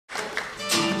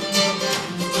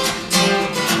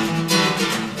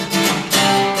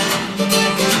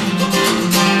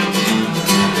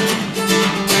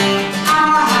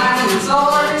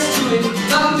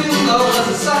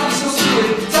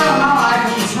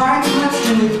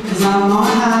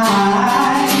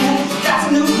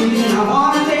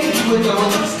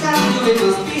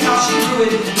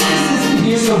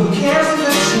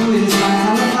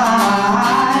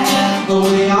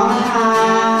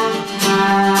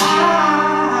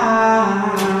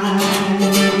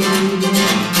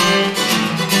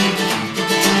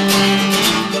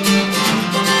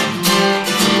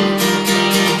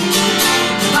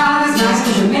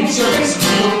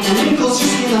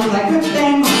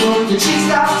Your cheeks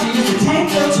got tears to take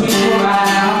the twinkle right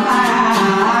out of my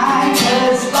eye.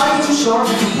 'Cause life's too short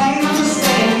to complain, I'm just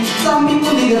saying. Some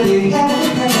people need a big head to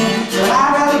pain, but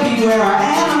I'd rather be where I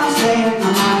am. I'm saying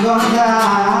I'm not gonna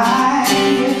die,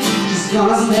 just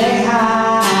gonna stay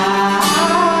high.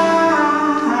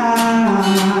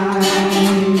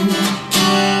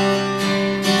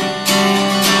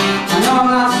 I know I'm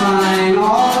not fine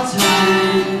all the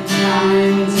time,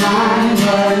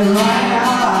 but right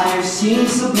now life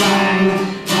seems sublime.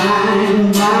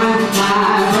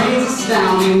 My brain's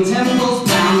astounding, temples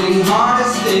pounding, heart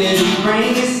is steady,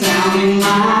 brain is sounding.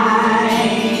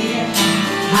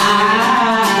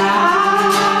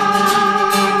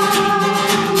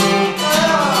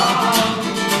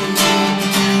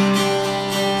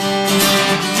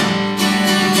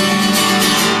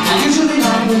 I usually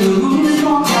like when the room is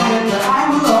more quiet, but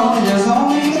I'm alone and there's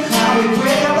only the cloud.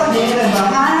 Way up ahead and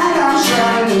behind, I'm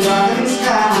shrouded in darkening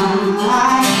sky.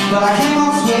 But I came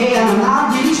all sway and I'm not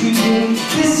retreating.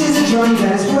 This is a journey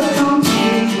that is worth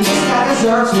completing. And this guy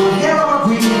deserves one hell of a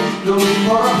greeting. No need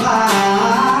for a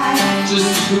reply,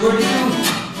 just who are you?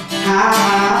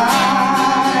 Hi.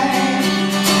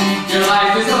 Your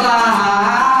life is a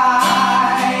lie.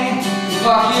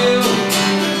 Fuck you.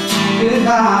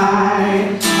 Goodbye.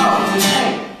 Oh, hey.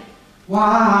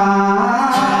 Why?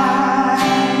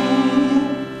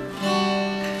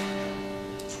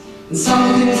 And some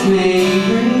things may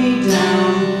bring me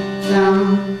down,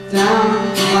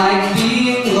 like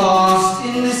being lost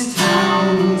in this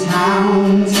town.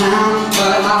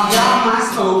 But I've got my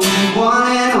smoky one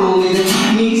and only to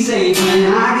keep me safe when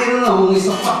I get lonely.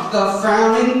 So fuck the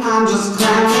frowning, I'm just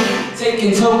clowning,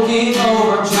 taking token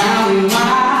over drowning.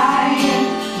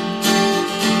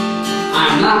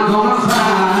 I'm not gonna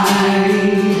cry.